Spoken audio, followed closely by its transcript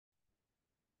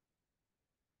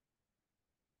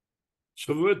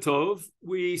Shavua Tov.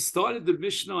 We started the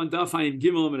Mishnah on Daf Ayin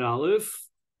Gimel and Aleph,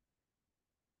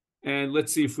 and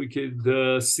let's see if we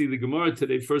could see the Gemara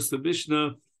today. First, the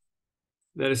Mishnah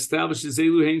that establishes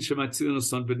Elu Hein Shematzilin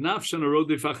Son B'Nafshan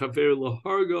Arodif Achaver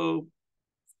Lahargo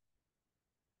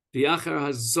V'Achar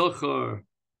Hazochar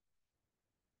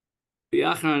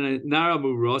V'Achar Nara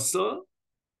Murasa.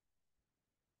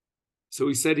 So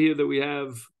we said here that we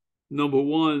have number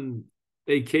one,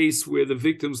 a case where the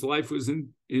victim's life was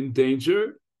in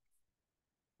danger.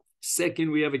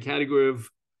 Second, we have a category of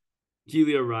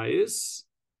Gilia Rayas.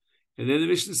 And then the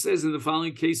Mishnah says in the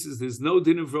following cases, there's no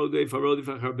din of rodef, harodef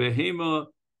achar behema,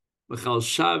 mechal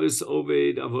Shabbos,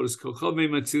 oved, avodas kochav,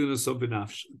 meimatzilin aso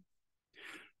benafshan.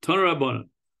 Tana Rabbana.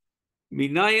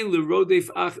 Minayin lerodef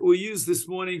ach. We used this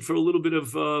morning for a little bit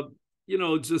of,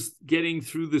 just getting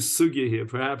through the sugya here,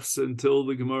 perhaps until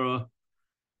the Gemara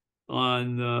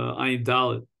on Ayin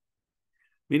Dalet.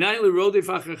 Minayin lerodef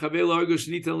achar chavel argo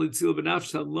shnitan litzil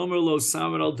benafshan lomer lo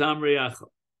samer al dam reyacha.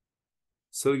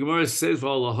 So the Gemara says,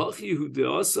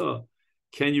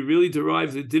 can you really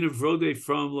derive the din of Rodeh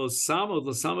from Lo Samod?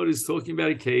 Lo Samod is talking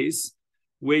about a case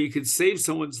where you could save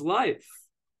someone's life.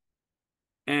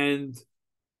 And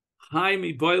so we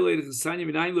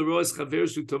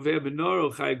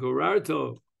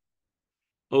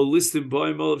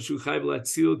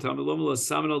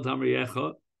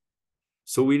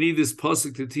need this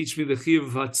pasuk to teach me the chiyuv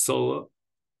of Hatzolah.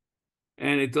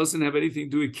 And it doesn't have anything to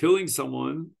do with killing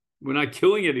someone. We're not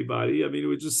killing anybody. I mean,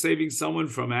 we're just saving someone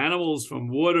from animals, from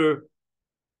water,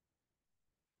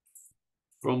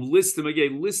 from listim.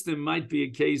 Again, listim might be a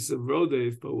case of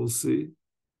rodef, but we'll see.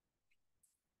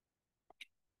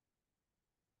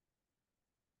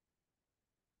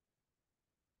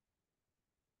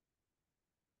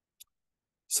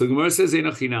 So Gemara says,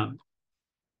 Einachinam.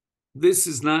 This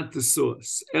is not the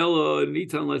source. Ela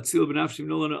nitan latzil b'nafshim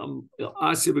nolan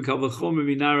asya b'kavachom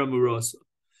minara murasa.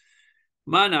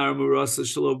 Manar Murasa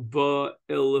Shaloba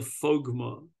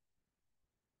Elefogma.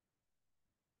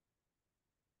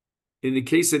 In the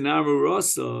case of Nar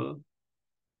Murasa,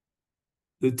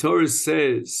 the Torah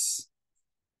says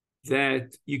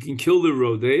that you can kill the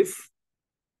Rodef,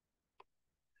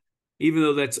 even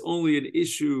though that's only an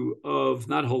issue of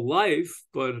not whole life,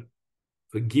 but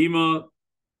for Gima,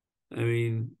 I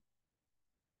mean,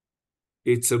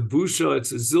 it's a busha,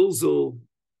 it's a zilzul.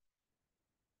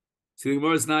 So the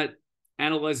Gemara is not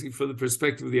analyzing from the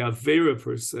perspective of the Avera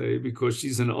per se, because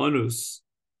she's an onus,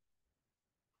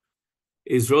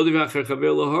 is Rodi v'achar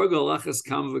chaver laharga alachas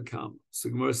kam v'kam. So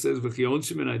Gemara says,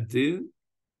 v'chionshim and adin,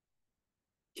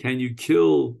 can you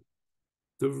kill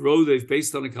the Rodef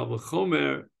based on a kal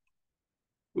v'chomer?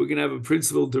 We're going to have a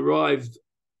principle derived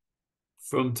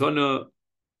from Tana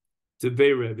to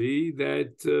Bei Rebbe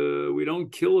that we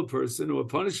don't kill a person or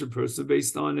punish a person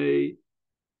based on a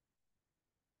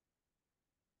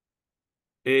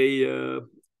kal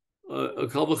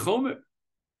v'chomer.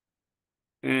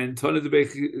 And Tana the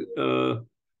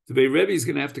Bei Rebbe is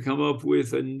going to have to come up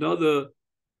with another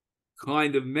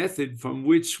kind of method from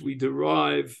which we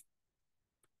derive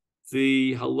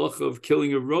the halacha of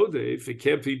killing a rodef. It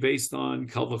can't be based on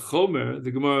kal v'chomer.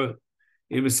 The Gemara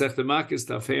in Masechet Makos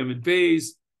Daf Hey and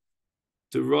Beis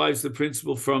derives the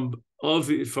principle from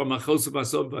Achosa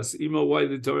Bas Av Bas Imo. Why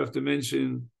did the Torah have to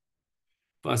mention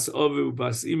Bas Avu,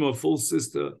 Bas Imo, full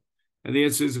sister? And the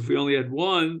answer is, if we only had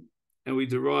one and we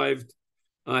derived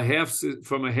from a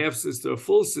half sister, a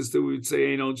full sister, we would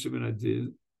say Ein Onshim and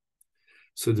Adin.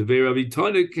 So the Bei Rabbi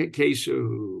Tana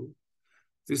Keshahu,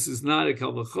 this is not a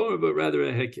kal v'chomer, but rather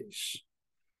a hekesh,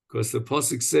 because the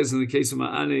pasuk says in the case of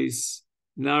Ma'anes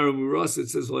Nara Muras, it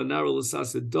says Nara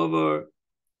l'sasa davar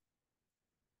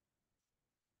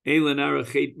Ein l'nara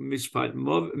chet mishpat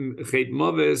chet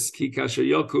moves ki kasher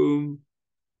yokum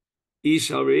ish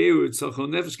al re'eu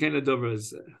tzachon nefesh kein hadavar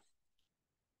hazeh.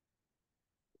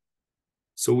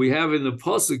 So we have in the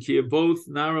pasuk here both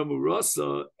Nara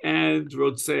Murasa and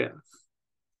Rotzeach.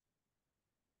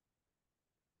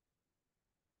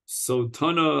 So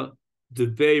Tana the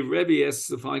Bei Rebbe asks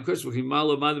the following question: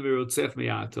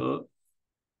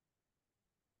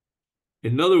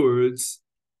 in other words,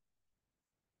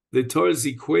 the Torah is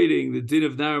equating the din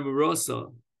of Nara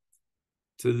Murasa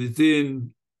to the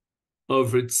din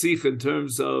of Ritzich in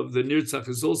terms of the Nirtzach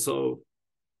is also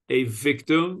a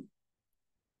victim,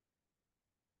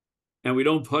 and we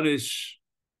don't punish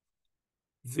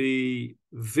the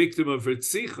victim of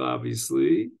Ritzich,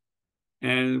 obviously,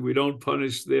 and we don't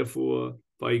punish, therefore,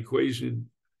 by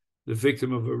equation, the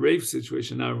victim of a rape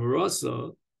situation, Nara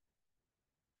Murasa.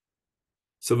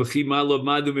 So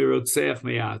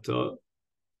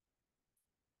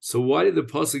So why did the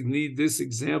pasuk need this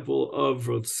example of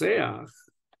Rotseach?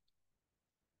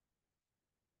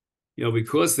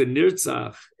 Because the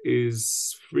Nirtzach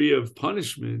is free of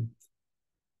punishment,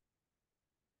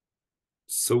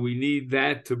 so we need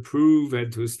that to prove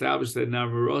and to establish that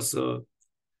Namarasa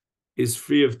is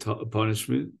free of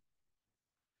punishment.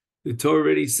 The Torah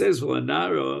already says, "Well,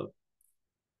 Anara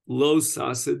lo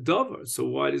sasa davar." So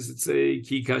why does it say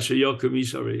ki kasher yokem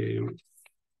isha reyehu?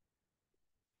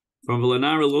 From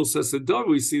Anara lo sasa davar,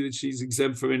 we see that she's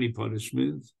exempt from any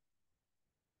punishment.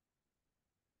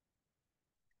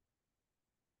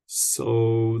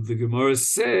 So the Gemara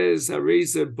says,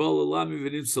 "Areza balalami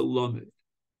v'nim salomit,"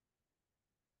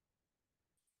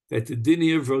 that the din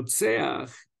of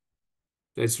Rotseach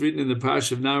that's written in the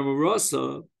Parsha of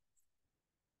Namarasa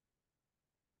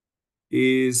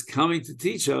is coming to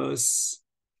teach us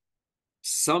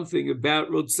something about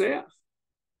Rotseach.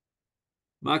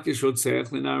 Makish Rotseach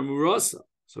lenar Murasa.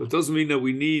 So it doesn't mean that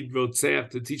we need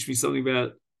Rotseach to teach me something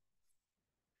about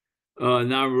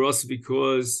Nar Murasa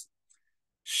because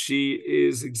she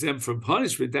is exempt from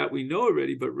punishment. That we know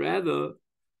already, but rather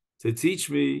to teach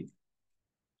me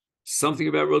something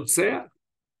about Rotseach.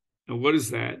 And what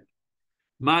is that?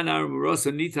 Ma Nar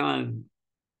Murasa nitan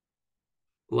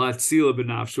latzila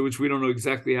benafsha, which we don't know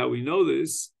exactly how we know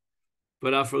this,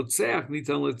 but afrotzeach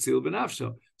nitan latzila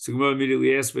benafsha. So Gemara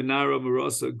immediately asks, "Benara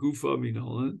marasa gufa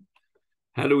minolan."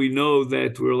 How do we know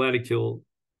that we're allowed to kill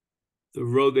the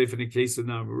rodef in the case of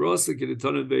nar marasa?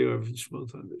 Kedetanan be'arav Shmuel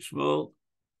tan Shmuel.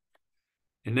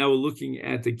 And now we're looking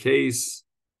at the case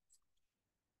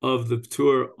of the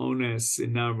ptur ones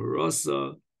in nar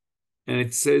marasa, and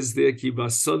it says there, "Ki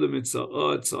basada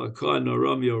mitza'ah tza'aka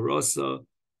naram yorasa."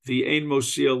 The Ein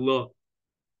Moshia Law.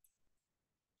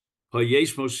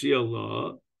 Hayesh Moshia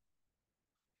Law.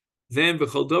 Then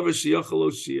B'chol Davar Sheyachal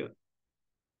Oshia.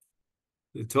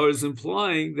 The Torah is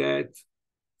implying that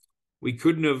we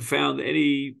couldn't have found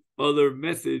any other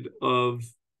method of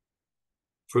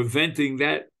preventing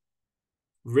that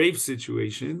rape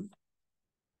situation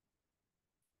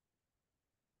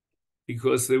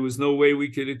because there was no way we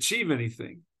could achieve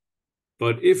anything.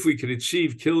 But if we could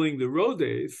achieve killing the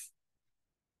Rodef,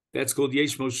 that's called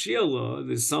Yesh Moshia Law.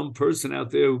 There's some person out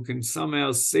there who can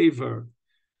somehow save her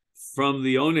from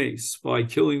the Ones by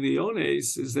killing the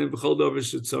Ones, is then B'chol Davar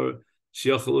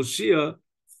Sheyachal Oshia,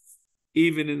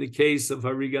 even in the case of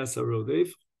Harigas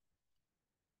HaRodef.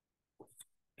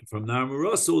 From Nar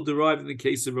Marasa will derive in the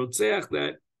case of Rotzeach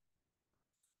that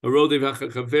a Rodef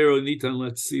HaChavero Nitan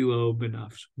Latzilo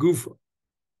Benafsh. Gufa.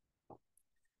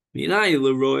 Minai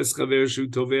leroes chaver shu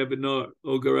toveh benor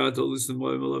ogarato listen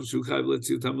moy malav shu chayv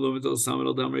letziu tamlo mitol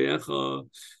samadal damreyecha.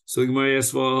 So the Gemara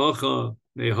asks, "V'hacha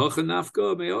mehacha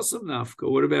nafka mehosam nafka."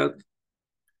 What about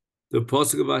the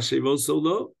pasuk of Ashevot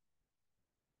Solo?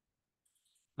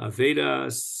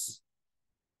 Avedas,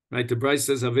 right? The Bryce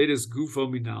says Avedas gufo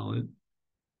minalin.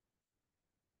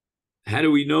 How do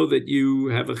we know that you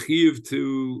have a chiyuv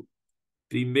to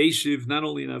be meshiv not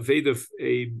only in Aveda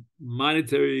a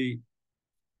monetary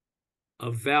a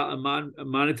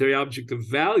monetary object of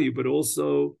value, but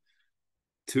also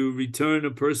to return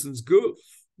a person's goof,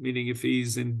 meaning if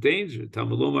he's in danger.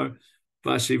 Tamalomar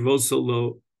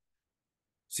vashevosolo.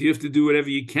 So you have to do whatever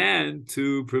you can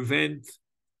to prevent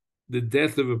the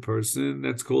death of a person.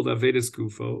 That's called Avedas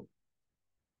Kufo.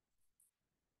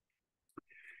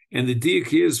 And the diak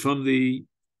here is from the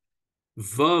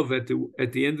vav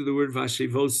at the end of the word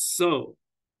vashevoso.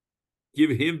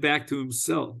 Give him back to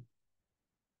himself.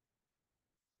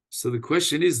 So the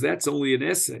question is, that's only an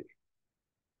essay.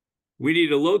 We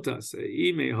need a lotas.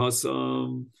 Ime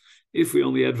hasam. If we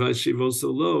only had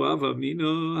vashevoso lo,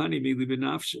 avamino hani mili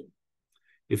benafshe.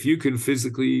 If you can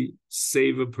physically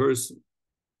save a person,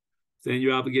 then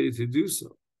you're obligated to do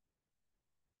so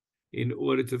in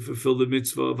order to fulfill the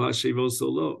mitzvah of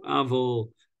hashevoso lo.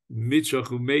 Aval mitrach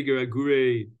umeger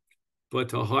agure, but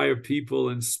to hire people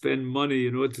and spend money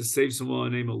in order to save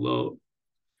someone named lo.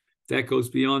 That goes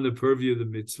beyond the purview of the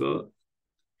mitzvah.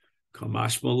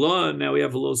 Kamash Malon, now we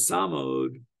have a lo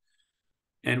samod,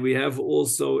 and we have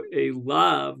also a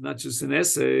lav, not just an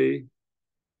essay.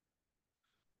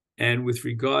 And with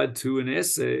regard to an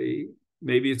essay,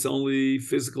 maybe it's only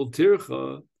physical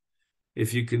tircha,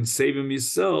 if you can save him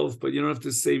yourself, but you don't have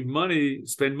to spend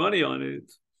money on it.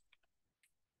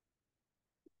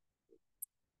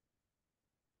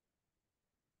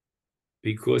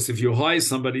 Because if you hire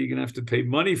somebody, you're going to have to pay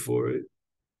money for it.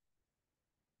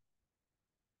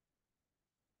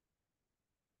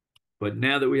 But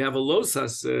now that we have a los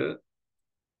haseh,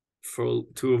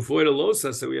 to avoid a los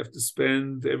haseh, we have to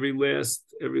spend every last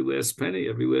penny,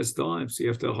 every last dime. So you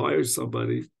have to hire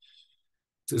somebody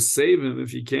to save him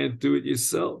if you can't do it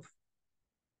yourself.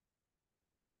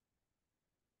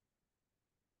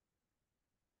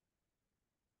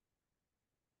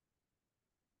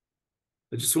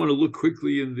 I just want to look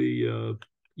quickly in the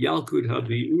Yalkut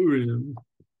Habiurim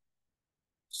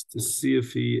just to see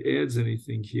if he adds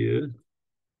anything here.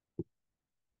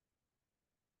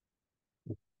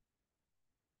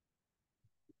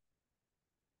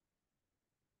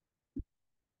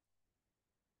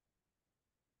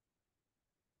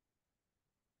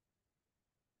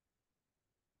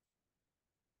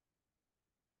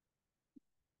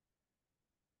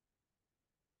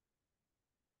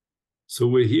 So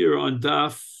we're here on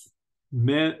Daf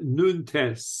Nun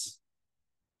Tes.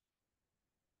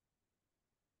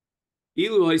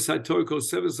 Ilu ha'sator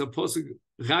koseves ha'posuk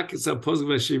raketz ha'posuk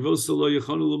v'shivos lo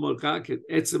yechonu l'mod raket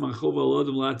etzem ha'chova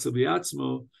l'odem l'atzav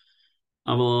b'yatzmo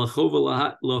aval ha'chova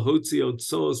lahotzi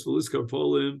otzos v'liskar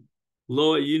polim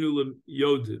lo ayinu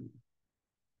l'yodim.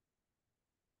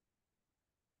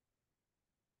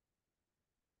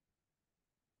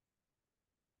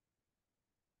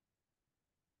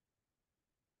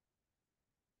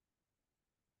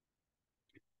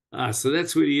 So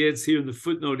that's what he adds here in the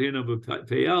footnote here, number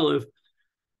Pei Aleph,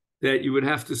 that you would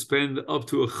have to spend up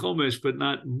to a chomesh, but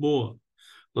not more.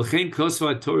 L'chein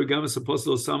kosva Torah gamas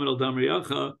apostle samen al dam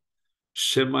riyacha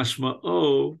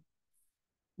shemashma'o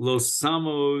lo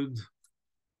samod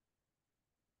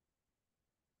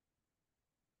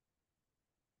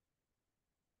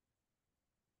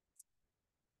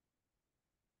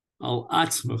al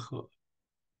atzmacha.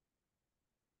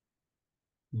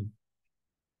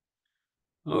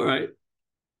 All right.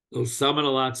 Lo samen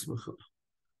al atzmacha.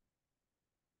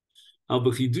 Al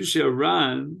b'chidush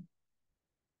Aran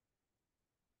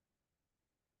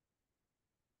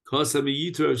kosa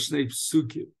miyitra shnei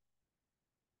psukim.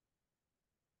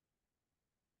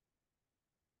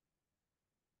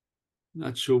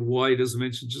 Not sure why he doesn't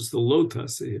mention just the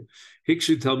lotas here.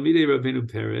 Hikshu Talmidei Rabbeinu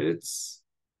Peretz.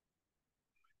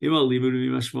 Imal limud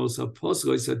mimashmos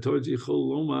apostle said towards Yichol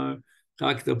Lomar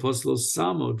chak the apostle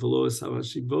samod v'lo es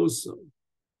havashivoso.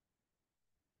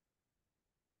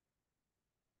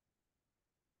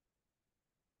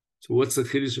 So what's the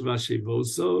chiddush of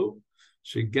hashivoso?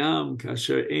 Shegam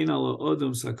kasher ein ala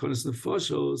odom sakonis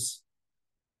nefoshos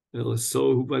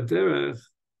elasohu baderech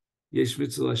yesh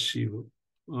mitzvah hashivo.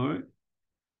 All right.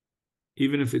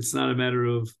 Even if it's not a matter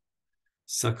of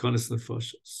sakonis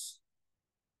nefoshos.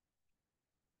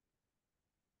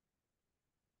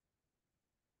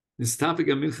 This topic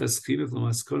of Minchas Chinuch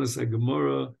L'Maskonas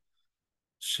HaGemora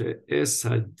she'es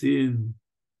hadin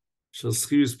shel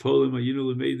schirus polim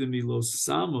hayinu lemeidim milo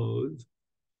samod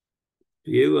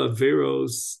v'elu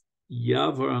averos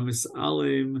yavar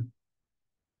hamisalim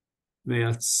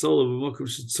me'atzol v'mokum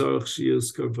shetzarach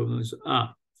sheyuzkar b'manish.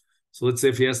 So let's say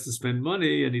if he has to spend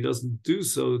money and he doesn't do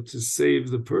so to save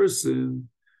the person,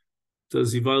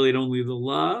 does he violate only the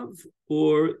lav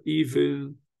or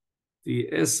even the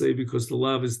essay, because the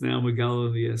lav is now megala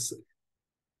in the essay?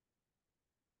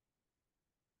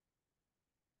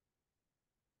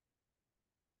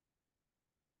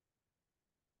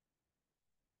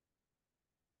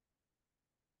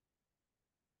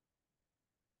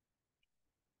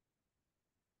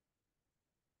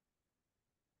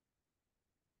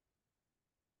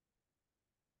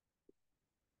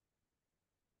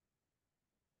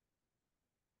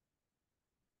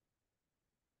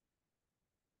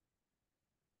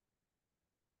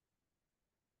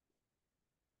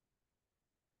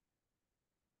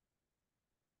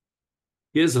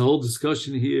 He has a whole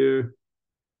discussion here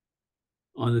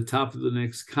on the top of the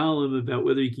next column about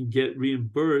whether he can get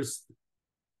reimbursed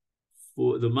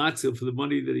for the matzil, for the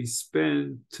money that he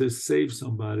spent to save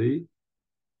somebody.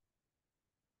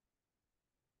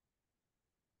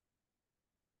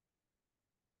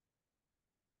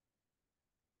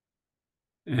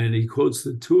 And he quotes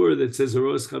the Torah that says,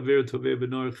 "Aros chaver tovei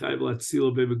benor chayv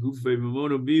latzil b'meguf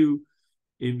b'memono biu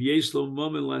im yesh lo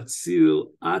momen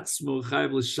latzil atzmo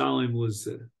chayv l'shalem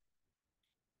l'zeh."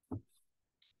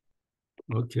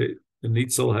 Okay, the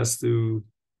nitzel has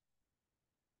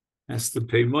to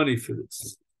pay money for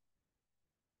this.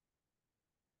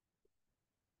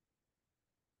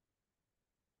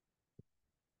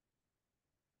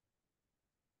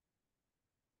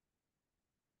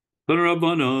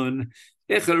 Rabbanon,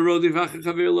 echad rodi v'achar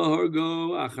chaver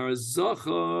lahorgo achar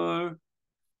zochar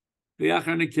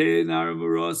v'achar nekei nar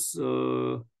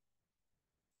moroso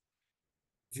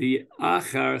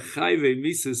v'achar chayve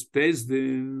misas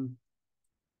bezdin.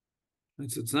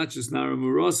 So it's not just Nara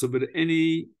Murasa, but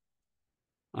any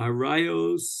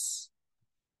arayos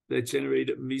that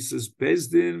generate Misas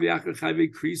Bezdin, V'achar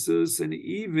Chayve Krisos, and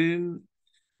even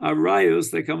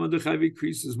Arayos that come under chayve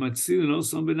krisus matzilin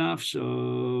osam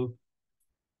benafsho.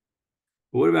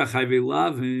 What about chayve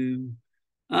lavim?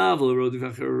 Avol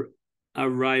rodivacher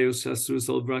arayos hasurus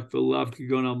al brak v'lav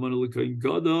kigon al mona l'koyin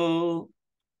gadol.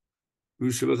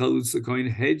 Rusha v'chalutz l'koyin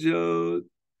hejod.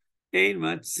 Ein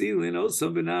matzilin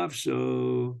osam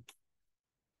benafsho.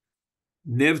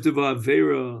 Nevdeva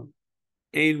avera.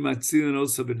 Ein matzilin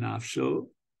osam benafsho.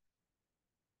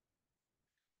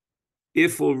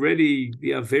 If already the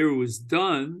avera was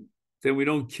done, then we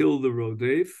don't kill the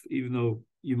rodef, even though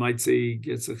you might say he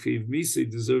gets a chiv misa, he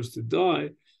deserves to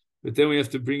die, but then we have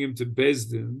to bring him to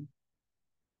Bezdin.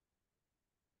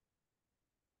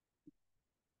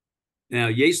 Now,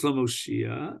 yesh la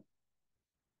Moshia,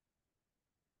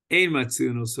 ein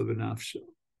matzilin osa v'nafsho.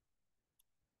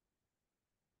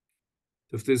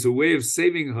 If there's a way of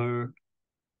saving her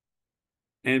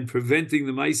and preventing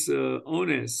the Maisa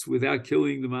Ones without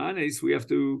killing the Ma'anes, we have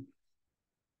to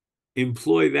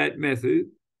employ that method,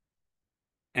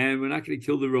 and we're not going to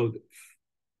kill the Rodef.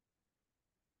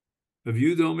 Rav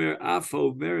Yehuda Omer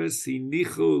Afo Meres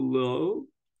Hinicho Lo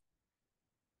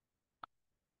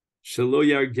Shelo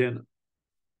Yargena.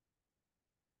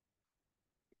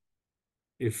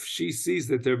 If she sees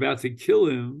that they're about to kill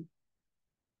him,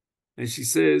 and she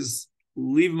says,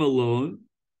 leave him alone,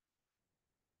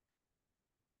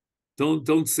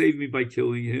 don't save me by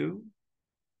killing him.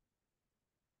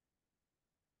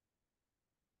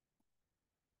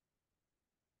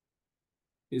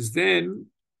 Is then,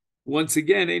 once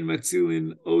again, ein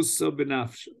matzilin osa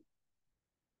benafsho.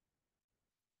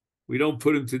 We don't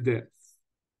put him to death.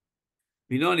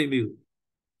 Minoni milu.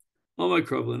 Oh my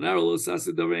problem. Nara lo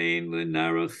sasedarein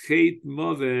lenara chet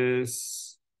moves.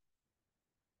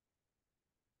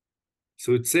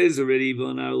 So it says already,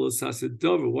 why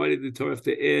did the Torah have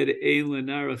to add ein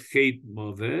lenara chet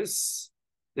moves?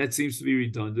 That seems to be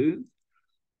redundant.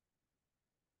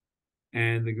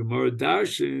 And the Gemara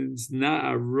darshans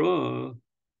na'ara,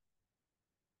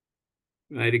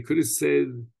 right? It could have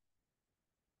said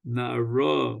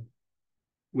na'ara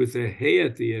with a hey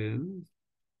at the end,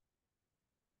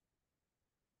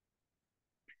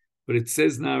 but it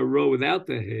says na'ara without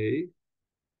the hey.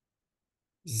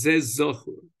 Zez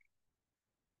zochur.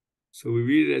 So we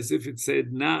read it as if it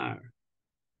said na'ar,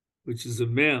 which is a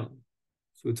male.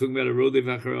 So we're talking about a rodei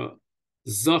v'achara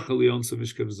zochur lionsa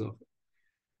mishkav zochur.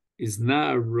 Is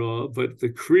na'ara, but the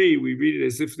kri, we read it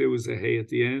as if there was a hey at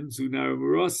the end, zu na'ara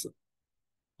murasa.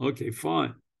 Okay,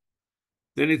 fine.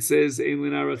 Then it says, ein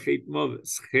lenara chet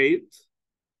moves. Chet,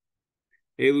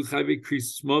 elu chayve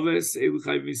kris moves, elu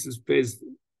chayve misas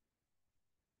bezdin.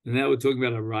 And now we're talking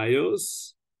about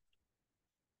arayos.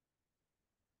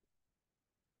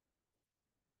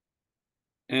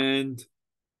 And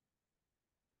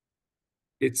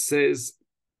it says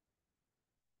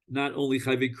not only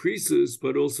chayve krisus,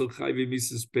 but also chayve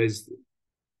misas bezdin.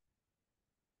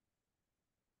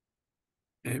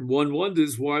 And one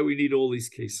wonders why we need all these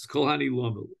cases. Kol hani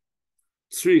lomel.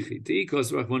 Tzrichi,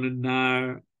 teikos rachman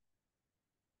nar.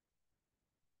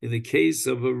 In the case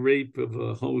of a rape, of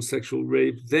a homosexual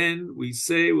rape, then we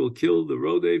say we'll kill the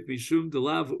rodef mishum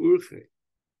delav urche.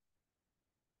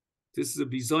 This is a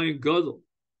bizayin gadol.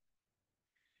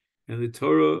 And the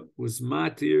Torah was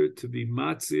matir to be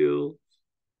matzil,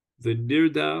 the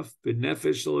nirdaf,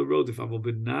 benefesh al rodef, avol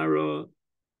benara,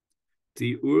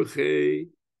 the urche.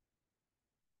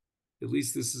 At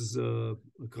least this is a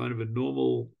kind of a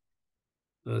normal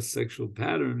sexual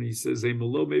pattern. He says, hey,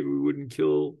 Malo, maybe we wouldn't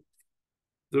kill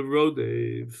the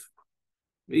rodev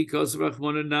because of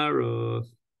Rachmana Nara.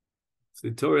 So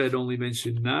the Torah had only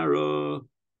mentioned Nara.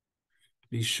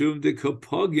 Mishum de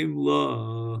Kapogim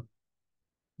La.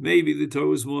 Maybe the Torah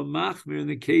was more machmir in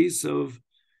the case of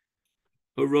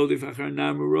a rodev achar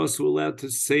namuros who allowed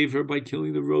to save her by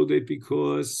killing the rodev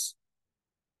because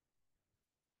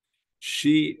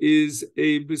she is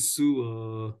a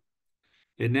besua,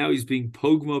 and now he's being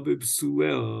pogma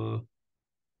b'besua,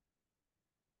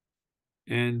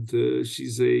 and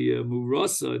she's a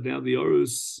murasa. Now the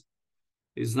Orus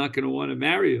is not going to want to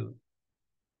marry her.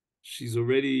 She's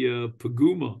already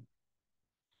paguma.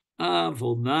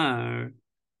 Volnar,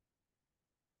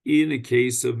 in a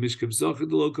case of mishkav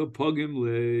zachad loka pogim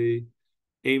le,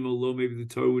 emolo, maybe the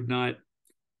Torah would not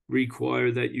require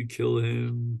that you kill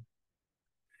him.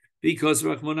 Because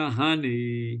Rachmana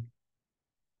Hani,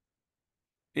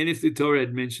 and if the Torah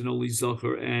had mentioned only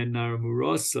Zachar and Nara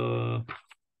Murasa,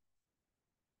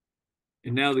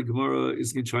 and now the Gemara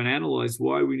is going to try and analyze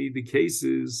why we need the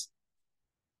cases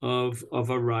of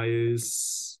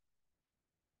Arayas.